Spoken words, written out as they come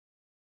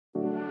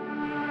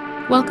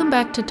Welcome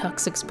back to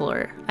Tux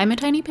Explorer. I'm a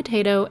tiny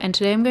potato, and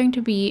today I'm going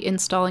to be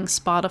installing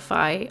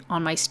Spotify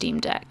on my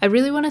Steam Deck. I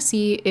really want to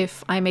see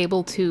if I'm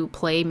able to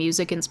play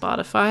music in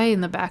Spotify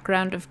in the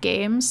background of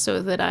games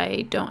so that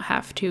I don't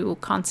have to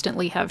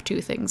constantly have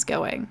two things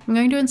going. I'm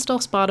going to install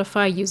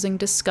Spotify using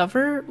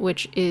Discover,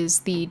 which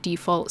is the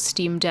default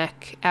Steam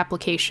Deck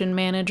application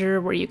manager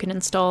where you can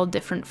install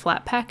different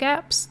Flatpak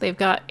apps. They've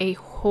got a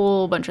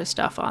whole bunch of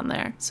stuff on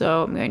there.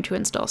 So I'm going to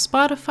install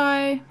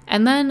Spotify,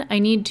 and then I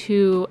need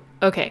to...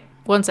 Okay,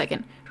 1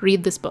 second.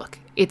 Read this book.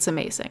 It's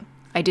amazing.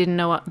 I didn't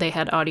know they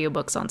had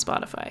audiobooks on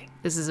Spotify.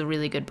 This is a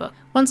really good book.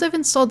 Once I've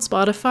installed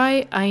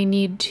Spotify, I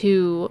need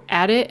to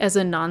add it as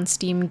a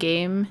non-Steam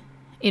game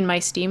in my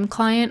Steam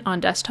client on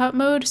desktop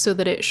mode so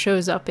that it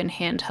shows up in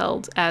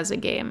handheld as a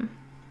game.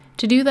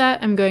 To do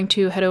that, I'm going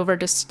to head over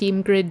to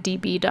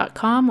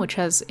steamgriddb.com, which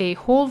has a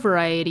whole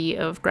variety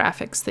of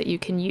graphics that you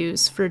can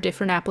use for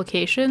different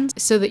applications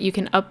so that you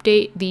can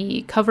update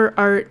the cover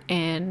art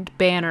and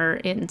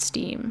banner in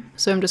Steam.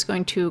 So I'm just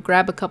going to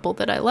grab a couple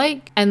that I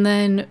like, and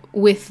then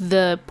with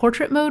the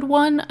portrait mode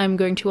one, I'm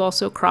going to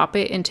also crop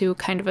it into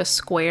kind of a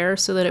square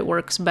so that it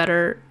works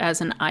better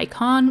as an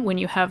icon. When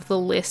you have the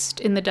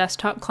list in the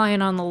desktop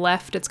client on the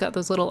left, it's got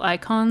those little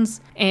icons,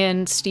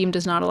 and Steam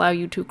does not allow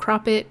you to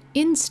crop it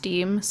in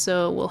Steam,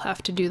 so we'll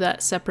have to do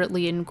that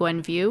separately in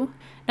Gwenview.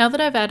 Now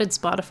that I've added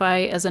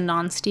Spotify as a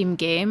non-Steam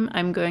game,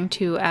 I'm going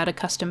to add a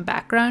custom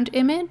background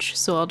image,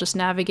 so I'll just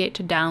navigate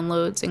to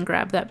Downloads and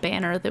grab that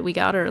banner that we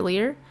got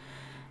earlier,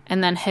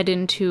 and then head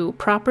into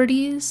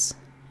Properties,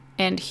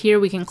 and here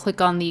we can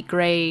click on the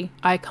gray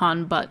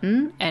icon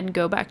button and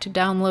go back to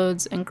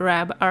Downloads and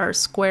grab our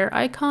square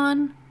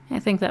icon. I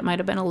think that might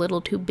have been a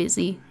little too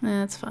busy.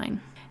 That's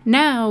fine.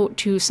 Now,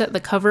 to set the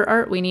cover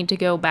art, we need to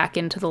go back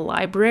into the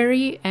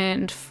library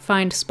and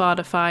find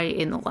Spotify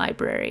in the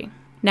library.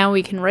 Now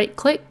we can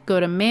right-click, go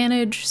to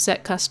Manage,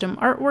 Set Custom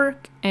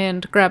Artwork,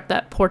 and grab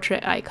that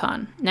portrait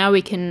icon. Now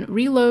we can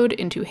reload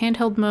into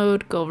handheld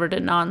mode, go over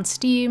to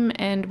non-Steam,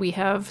 and we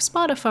have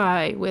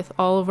Spotify with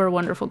all of our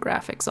wonderful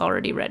graphics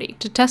already ready.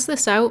 To test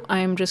this out,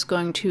 I'm just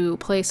going to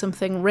play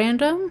something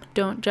random,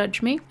 don't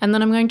judge me, and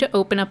then I'm going to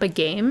open up a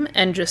game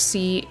and just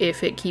see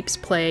if it keeps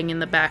playing in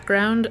the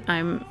background.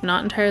 I'm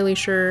not entirely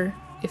sure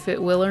if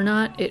it will or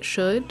not. It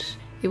should.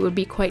 It would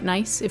be quite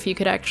nice if you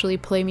could actually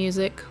play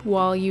music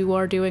while you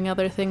are doing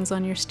other things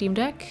on your Steam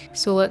Deck.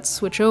 So let's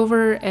switch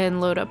over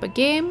and load up a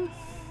game.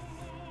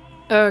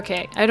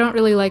 Okay, I don't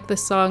really like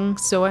this song,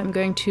 so I'm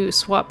going to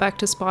swap back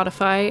to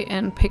Spotify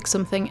and pick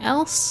something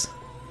else,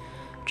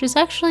 which is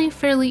actually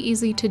fairly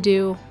easy to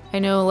do. I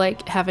know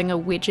like having a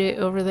widget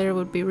over there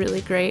would be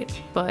really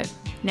great, but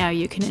now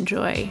you can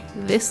enjoy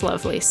this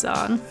lovely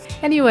song.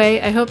 Anyway,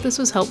 I hope this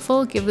was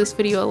helpful. Give this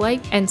video a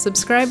like and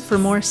subscribe for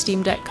more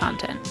Steam Deck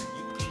content.